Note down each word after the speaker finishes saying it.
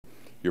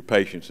your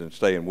patience and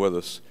staying with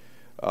us.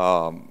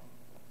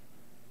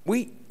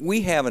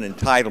 We have an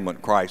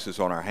entitlement crisis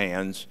on our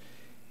hands,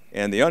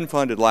 and the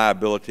unfunded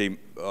liability,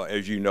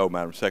 as you know,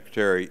 Madam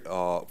Secretary,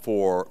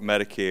 for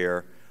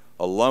Medicare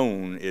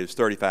alone is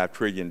 $35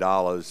 trillion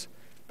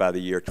by the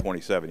year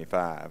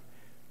 2075.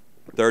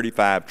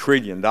 $35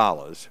 trillion.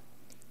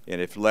 And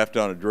if left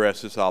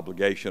unaddressed, this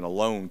obligation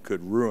alone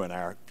could ruin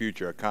our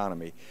future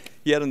economy.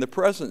 Yet in the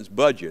President's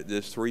budget,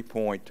 this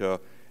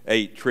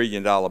 $3.8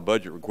 trillion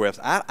budget request,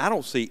 I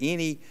don't see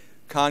any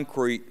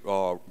concrete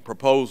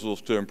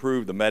proposals to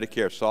improve the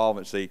Medicare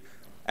solvency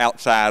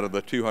outside of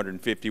the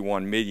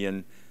 $251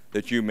 million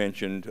that you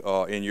mentioned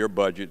in your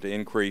budget to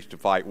increase to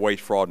fight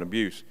waste, fraud, and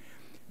abuse.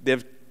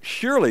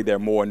 Surely there are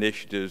more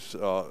initiatives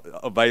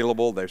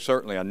available. They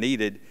certainly are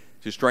needed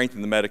to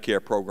strengthen the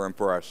Medicare program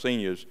for our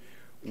seniors.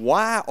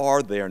 Why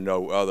are there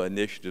no other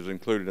initiatives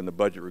included in the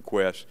budget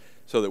request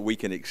so that we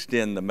can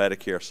extend the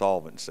Medicare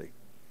solvency?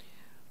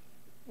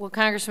 Well,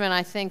 Congressman,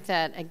 I think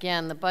that,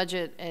 again, the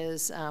budget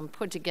is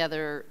put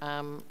together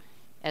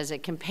as a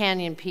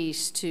companion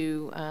piece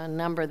to a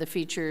number of the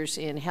features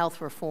in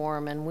health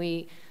reform, and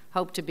we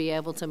hope to be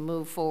able to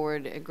move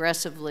forward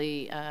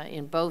aggressively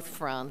in both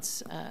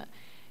fronts,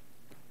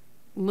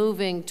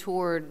 moving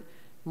toward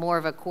more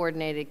of a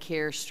coordinated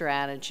care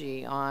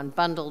strategy on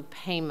bundled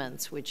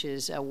payments, which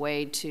is a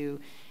way to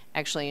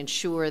actually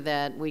ensure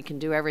that we can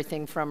do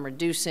everything from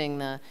reducing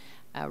the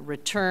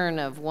return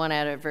of 1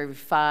 out of every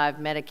 5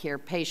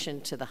 Medicare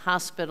patient to the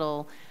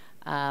hospital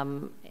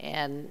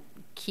and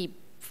keep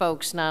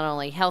folks not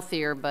only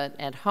healthier but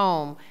at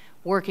home,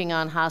 working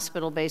on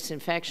hospital-based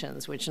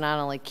infections, which not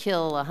only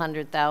kill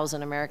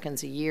 100,000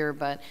 Americans a year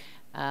but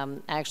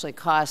actually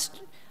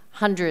cost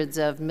hundreds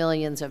of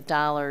millions of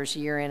dollars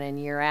year in and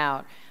year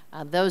out.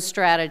 Those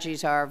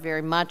strategies are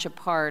very much a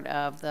part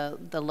of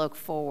the look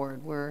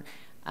forward. We're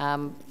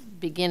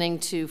beginning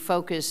to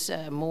focus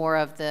more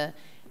of the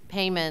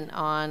payment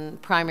on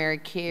primary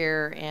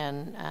care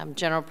and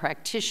general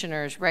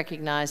practitioners,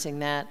 recognizing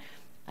that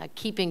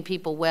keeping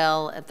people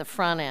well at the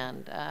front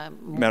end.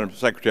 Madam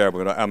Secretary, I'm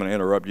going to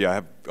interrupt you. I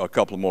have a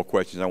couple of more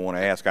questions I want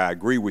to ask. I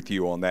agree with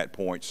you on that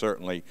point.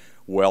 Certainly,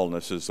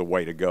 wellness is the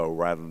way to go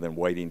rather than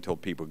waiting until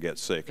people get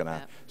sick, and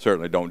I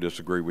certainly don't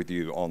disagree with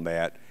you on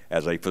that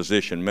as a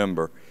physician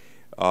member.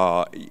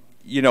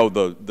 You know,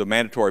 the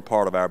mandatory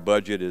part of our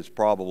budget is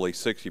probably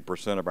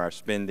 60% of our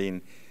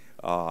spending,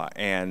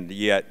 and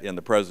yet in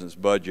the President's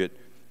budget,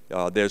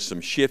 there's some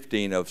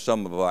shifting of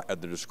some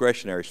of the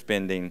discretionary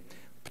spending,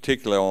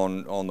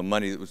 particularly on the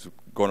money that was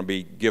going to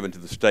be given to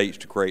the states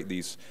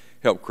to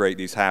help create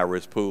these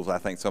high-risk pools. I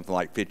think something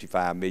like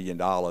 $55 million,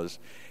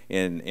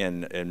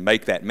 and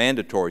make that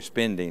mandatory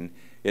spending.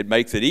 It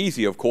makes it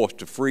easy, of course,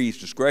 to freeze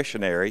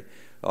discretionary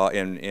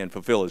and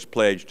fulfill his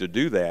pledge to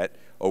do that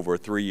over a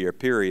 3-year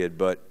period,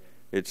 but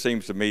it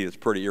seems to me it's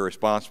pretty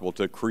irresponsible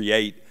to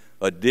create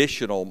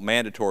additional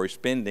mandatory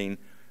spending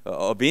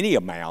of any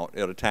amount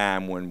at a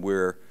time when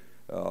we're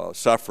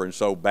suffering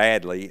so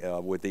badly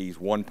with these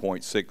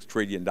 $1.6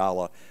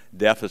 trillion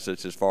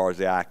deficits as far as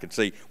the eye can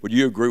see. Would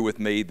you agree with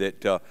me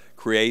that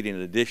creating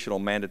additional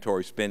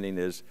mandatory spending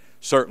is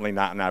certainly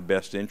not in our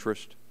best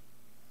interest?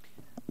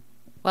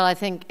 Well, I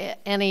think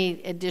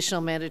any additional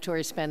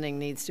mandatory spending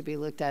needs to be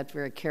looked at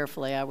very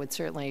carefully. I would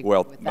certainly agree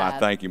with that. Well, I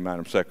thank you,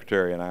 Madam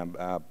Secretary, and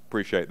I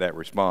appreciate that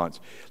response.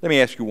 Let me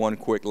ask you one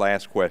quick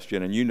last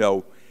question, and you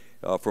know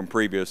from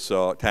previous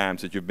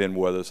times that you've been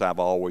with us, I've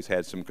always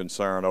had some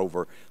concern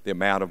over the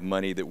amount of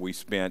money that we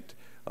spent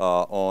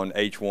on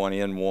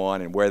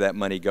H1N1 and where that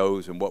money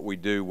goes and what we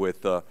do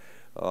with the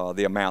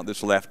amount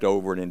that's left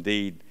over, and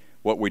indeed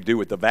what we do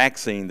with the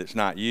vaccine that's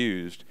not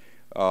used.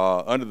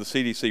 Under the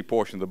CDC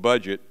portion of the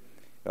budget,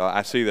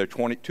 I see there are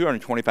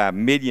 $225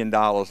 million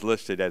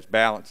listed as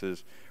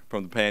balances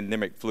from the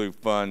pandemic flu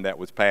fund that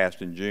was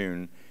passed in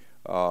June.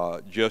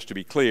 Just to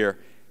be clear,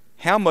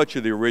 how much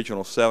of the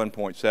original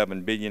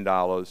 $7.7 billion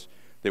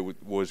that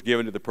was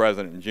given to the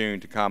President in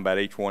June to combat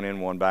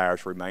H1N1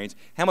 virus remains?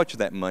 How much of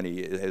that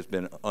money has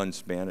been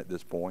unspent at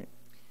this point?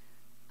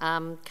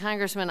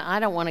 Congressman, I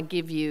don't want to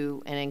give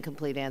you an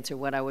incomplete answer.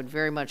 What I would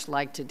very much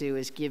like to do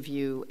is give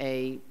you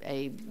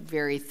a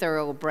very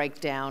thorough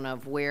breakdown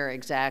of where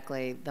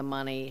exactly the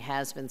money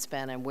has been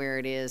spent and where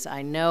it is.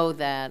 I know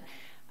that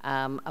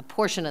a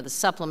portion of the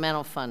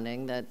supplemental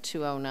funding, the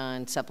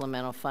 209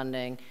 supplemental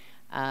funding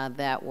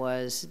that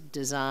was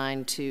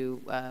designed to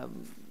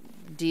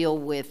deal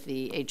with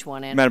the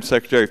H1N1. Madam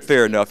Secretary,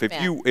 fair enough.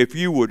 If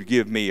you would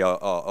give me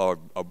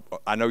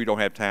I know you don't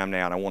have time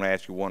now, and I want to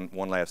ask you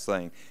one last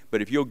thing,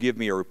 but if you'll give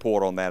me a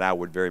report on that, I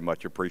would very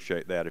much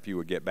appreciate that if you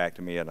would get back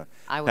to me in a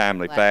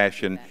timely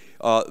fashion.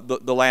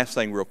 The last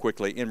thing real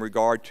quickly, in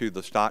regard to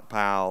the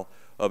stockpile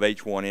of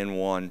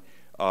H1N1,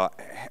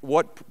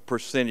 what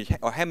percentage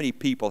or how many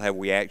people have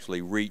we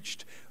actually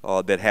reached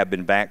that have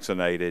been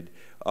vaccinated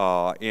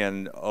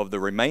of the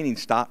remaining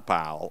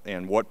stockpile,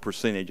 and what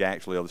percentage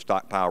actually of the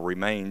stockpile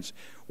remains?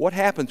 What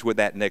happens with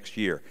that next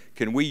year?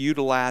 Can we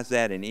utilize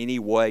that in any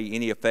way,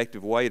 any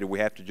effective way, or do we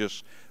have to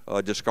just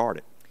discard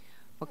it?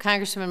 Well,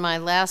 Congressman, my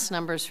last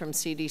numbers from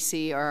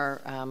CDC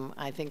are,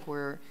 I think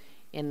we're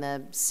in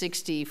the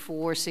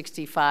 64,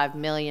 65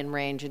 million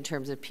range in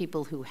terms of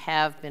people who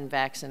have been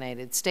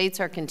vaccinated.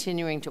 States are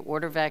continuing to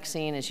order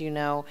vaccine. As you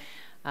know,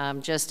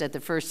 just at the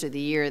first of the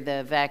year,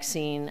 the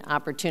vaccine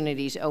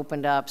opportunities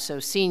opened up. So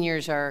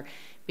seniors are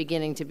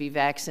beginning to be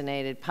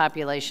vaccinated.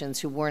 Populations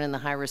who weren't in the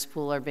high-risk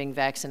pool are being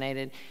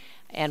vaccinated.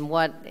 And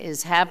what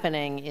is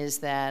happening is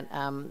that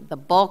the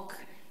bulk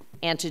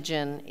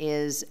antigen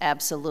is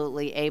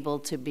absolutely able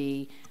to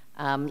be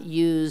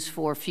used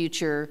for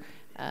future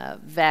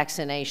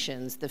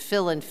vaccinations. The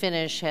fill and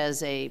finish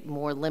has a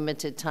more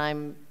limited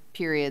time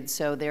period,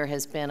 so there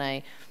has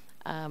been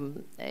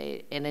an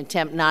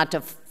attempt not to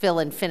fill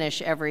and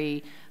finish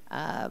every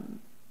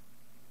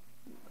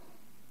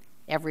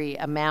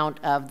amount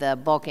of the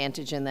bulk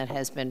antigen that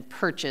has been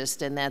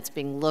purchased, and that's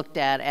being looked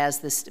at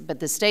as but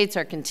the states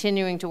are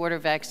continuing to order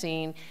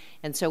vaccine,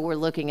 and so we're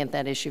looking at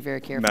that issue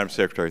very carefully. Madam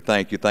Secretary,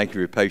 thank you. Thank you for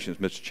your patience,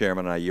 Mr.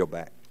 Chairman, and I yield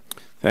back.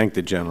 Thank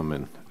the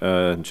gentleman.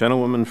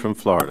 Gentlewoman from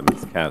Florida,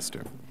 Ms.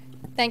 Castor.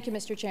 Thank you,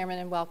 Mr. Chairman,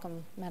 and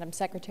welcome, Madam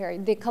Secretary.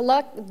 The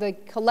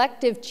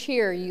collective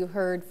cheer you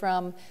heard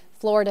from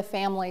Florida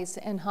families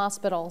and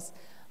hospitals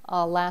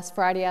last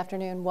Friday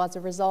afternoon was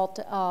a result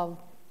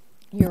of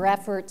your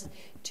efforts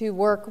to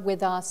work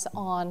with us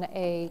on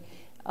a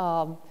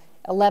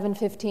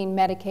 1115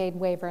 Medicaid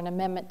waiver, an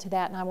amendment to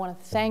that, and I want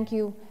to thank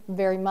you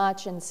very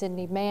much, and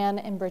Cindy Mann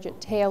and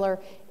Bridget Taylor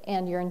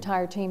and your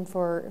entire team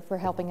for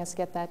helping us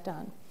get that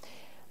done.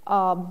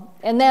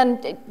 And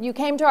then you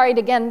came to our aid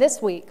again this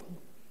week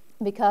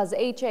because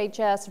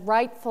HHS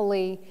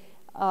rightfully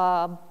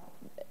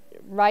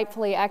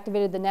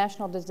activated the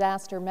National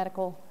Disaster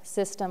Medical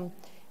System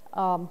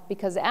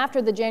because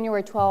after the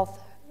January 12th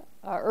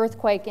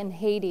earthquake in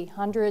Haiti,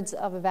 hundreds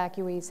of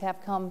evacuees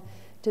have come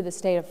to the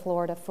state of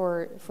Florida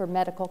for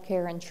medical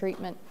care and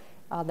treatment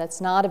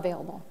that's not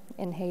available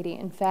in Haiti.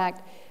 In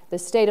fact, the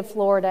state of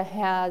Florida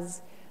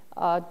has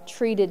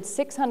treated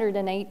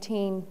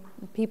 618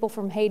 people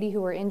from Haiti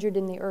who were injured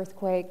in the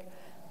earthquake.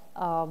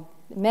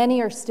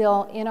 Many are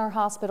still in our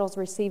hospitals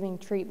receiving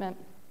treatment,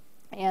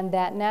 and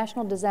that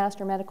National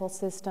Disaster Medical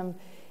System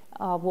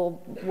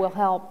will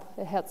help.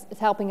 It's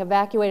helping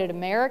evacuated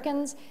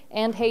Americans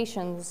and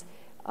Haitians,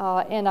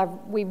 and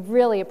we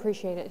really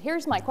appreciate it.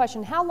 Here's my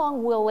question. How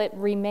long will it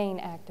remain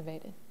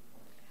activated?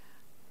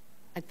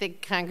 I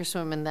think,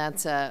 Congresswoman,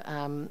 that's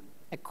a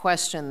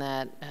question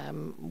that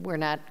we're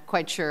not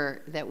quite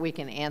sure that we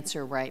can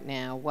answer right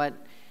now. What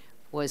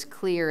was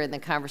clear in the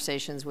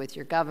conversations with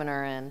your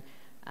governor and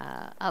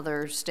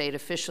other state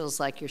officials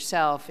like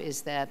yourself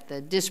is that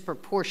the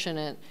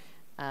disproportionate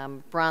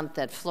brunt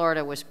that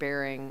Florida was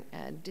bearing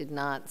did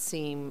not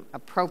seem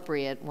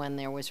appropriate when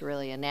there was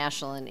really a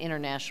national and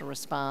international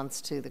response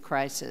to the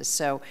crisis.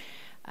 So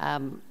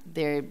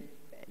the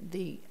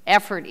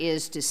effort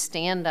is to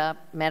stand up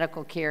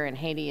medical care in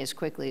Haiti as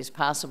quickly as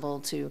possible.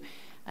 To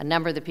a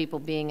number of the people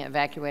being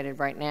evacuated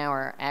right now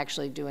are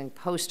actually doing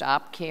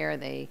post-op care.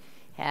 They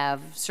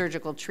have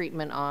surgical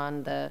treatment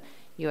on the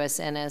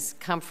USNS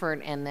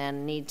Comfort and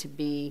then need to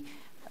be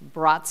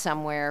brought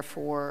somewhere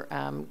for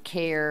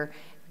care.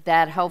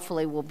 That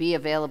hopefully will be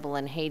available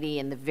in Haiti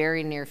in the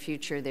very near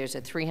future. There's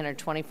a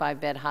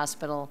 325-bed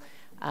hospital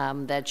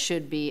that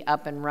should be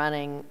up and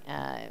running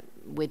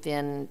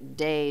within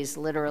days,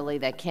 literally,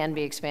 that can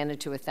be expanded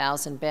to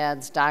 1,000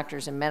 beds,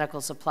 doctors and medical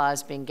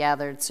supplies being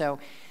gathered. So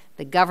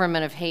the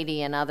government of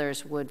Haiti and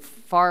others would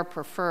far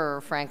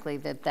prefer, frankly,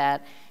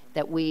 that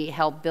we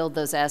help build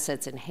those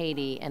assets in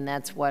Haiti, and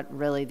that's what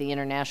really the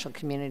international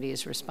community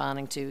is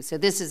responding to. So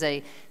this is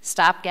a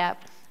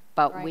stopgap,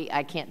 but right.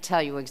 I can't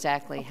tell you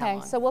exactly how long.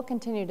 Okay, so we'll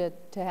continue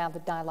to have a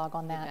dialogue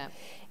on that. Okay.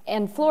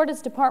 And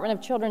Florida's Department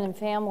of Children and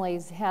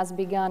Families has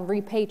begun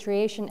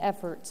repatriation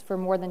efforts for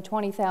more than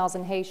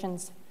 20,000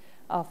 Haitians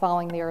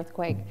following the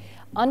earthquake.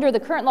 Under the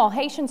current law,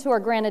 Haitians who are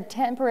granted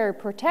temporary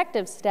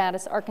protective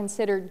status are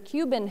considered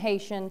Cuban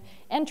Haitian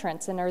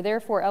entrants and are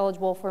therefore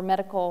eligible for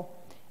medical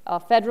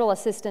federal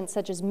assistance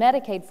such as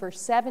Medicaid for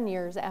 7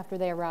 years after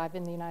they arrive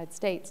in the United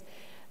States.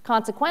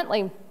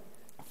 Consequently,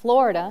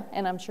 Florida,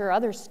 and I'm sure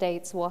other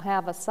states, will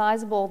have a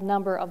sizable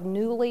number of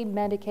newly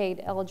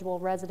Medicaid-eligible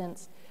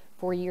residents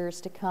for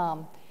years to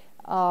come.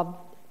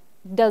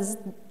 Does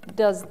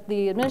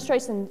the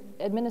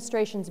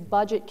administration's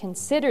budget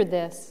consider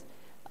this?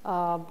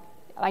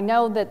 I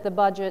know that the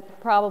budget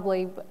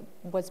probably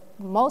was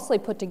mostly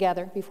put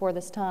together before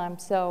this time,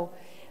 so,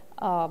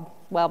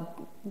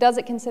 well, does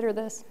it consider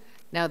this?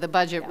 No, the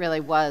budget really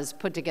was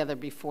put together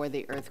before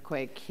the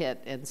earthquake hit,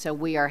 and so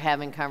we are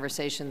having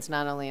conversations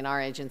not only in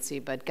our agency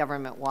but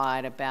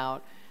government-wide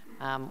about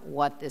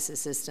what this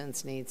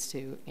assistance needs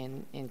to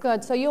include.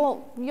 Good. So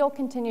you'll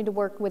continue to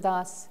work with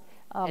us.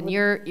 And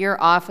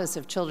your Office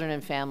of Children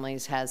and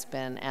Families has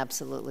been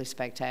absolutely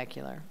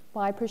spectacular.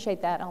 Well, I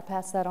appreciate that. I'll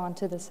pass that on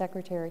to the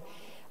Secretary.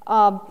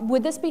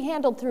 Would this be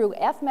handled through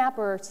FMAP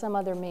or some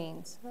other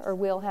means, or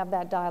we'll have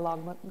that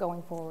dialogue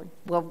going forward?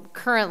 Well,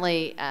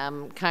 currently,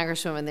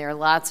 Congresswoman, there are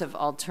lots of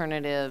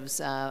alternatives.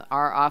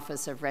 Our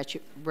Office of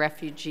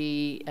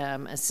Refugee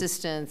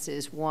Assistance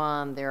is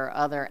one. There are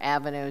other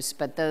avenues,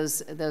 but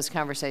those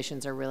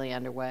conversations are really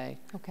underway.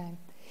 Okay.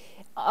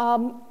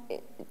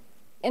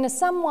 In a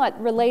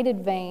somewhat related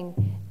vein,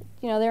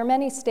 you know, there are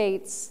many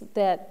states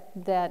that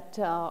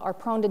are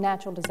prone to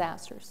natural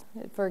disasters.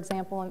 For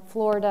example, in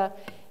Florida,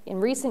 in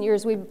recent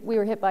years, we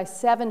were hit by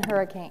 7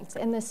 hurricanes,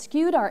 and this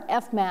skewed our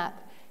FMAP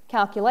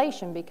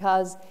calculation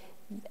because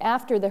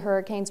after the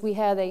hurricanes, we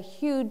had a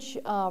huge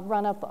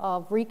run-up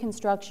of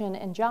reconstruction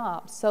and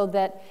jobs, so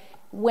that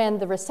when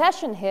the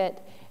recession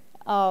hit,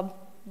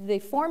 the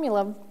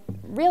formula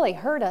really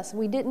hurt us.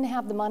 We didn't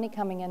have the money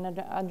coming in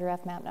under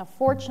FMAP. Now,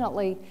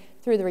 fortunately,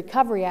 through the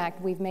Recovery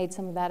Act, we've made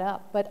some of that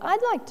up. But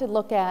I'd like to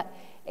look at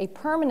a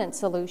permanent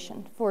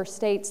solution for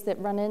states that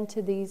run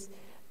into these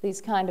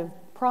kind of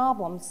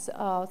problems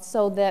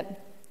so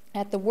that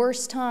at the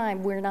worst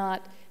time, we're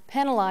not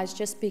penalized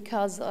just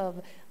because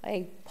of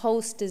a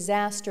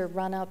post-disaster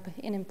run-up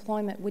in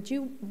employment. Would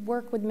you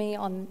work with me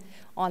on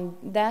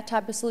that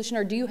type of solution,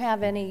 or do you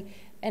have any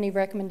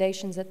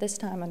recommendations at this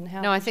time on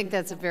how? No, I think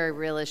that's a very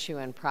real issue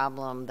and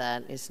problem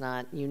that is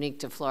not unique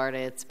to Florida.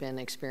 It's been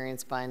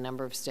experienced by a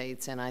number of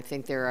states, and I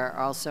think there are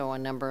also a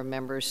number of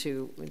members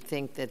who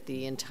think that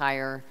the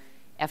entire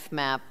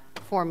FMAP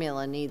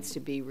formula needs to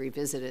be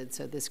revisited,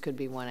 so this could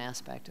be one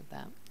aspect of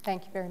that.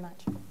 Thank you very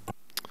much.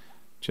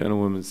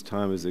 Gentlewoman's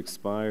time has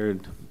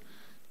expired.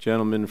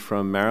 Gentleman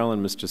from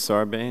Maryland, Mr.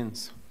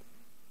 Sarbanes.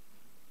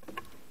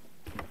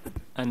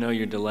 I know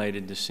you're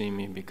delighted to see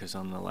me because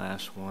I'm the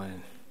last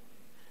one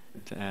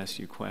to ask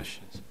you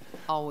questions.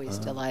 Always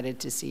delighted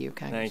to see you,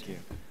 Congressman.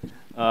 Thank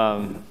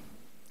you.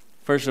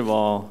 First of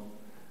all,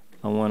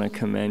 I want to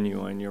commend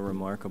you on your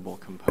remarkable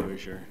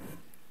composure,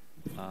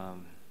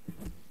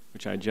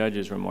 which I judge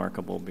as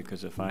remarkable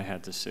because if I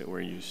had to sit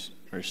where you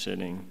are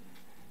sitting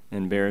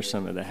and bear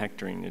some of the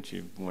hectoring that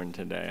you've borne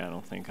today, I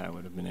don't think I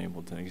would have been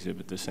able to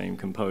exhibit the same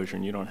composure,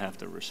 and you don't have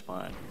to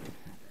respond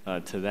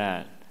to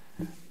that.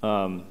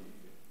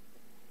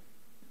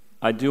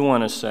 I do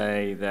want to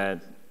say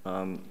that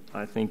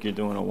I think you're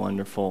doing a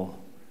wonderful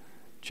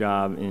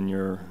job in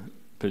your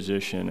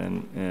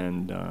position,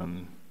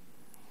 and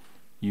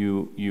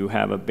you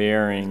have a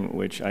bearing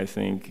which I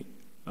think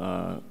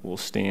will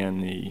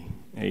stand the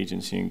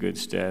agency in good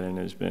stead and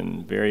has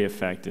been very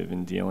effective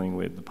in dealing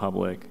with the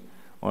public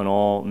on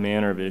all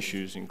manner of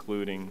issues,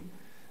 including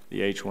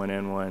the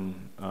H1N1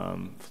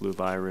 flu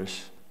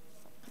virus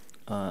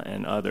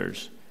and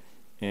others.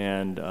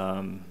 And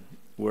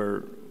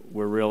we're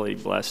really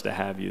blessed to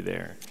have you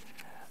there.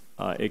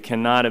 It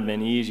cannot have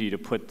been easy to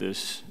put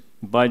this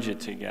budget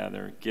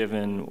together,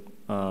 given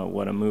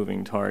what a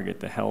moving target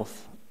the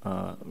health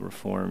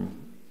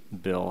reform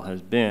bill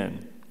has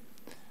been.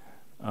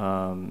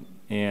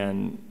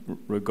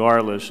 And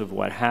regardless of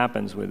what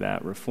happens with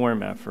that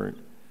reform effort,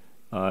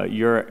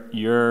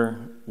 your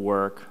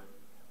work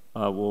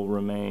will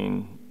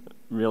remain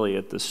really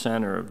at the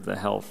center of the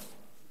health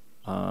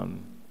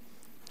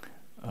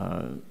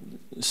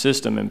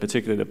system, and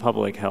particularly the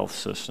public health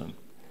system.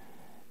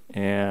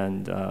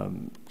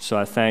 And so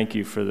I thank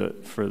you for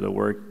the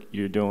work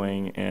you're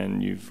doing,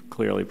 and you've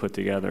clearly put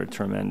together a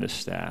tremendous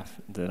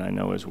staff that I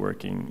know is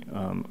working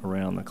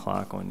around the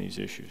clock on these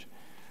issues.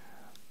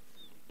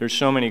 There's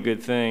so many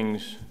good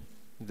things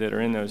that are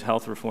in those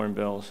health reform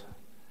bills,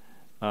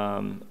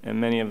 and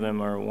many of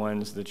them are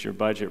ones that your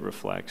budget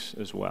reflects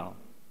as well.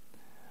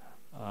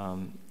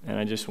 And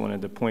I just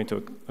wanted to point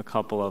to a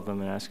couple of them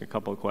and ask a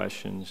couple of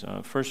questions.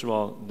 First of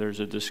all,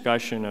 there's a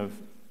discussion of,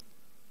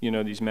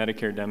 these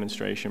Medicare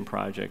demonstration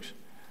projects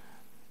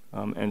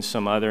and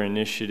some other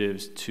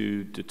initiatives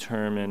to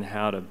determine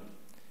how to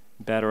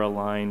better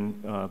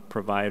align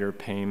provider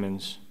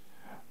payments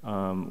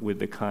with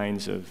the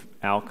kinds of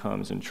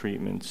outcomes and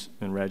treatments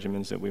and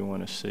regimens that we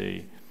want to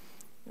see.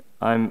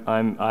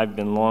 I've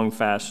been long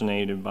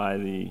fascinated by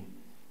the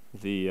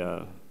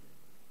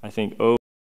I think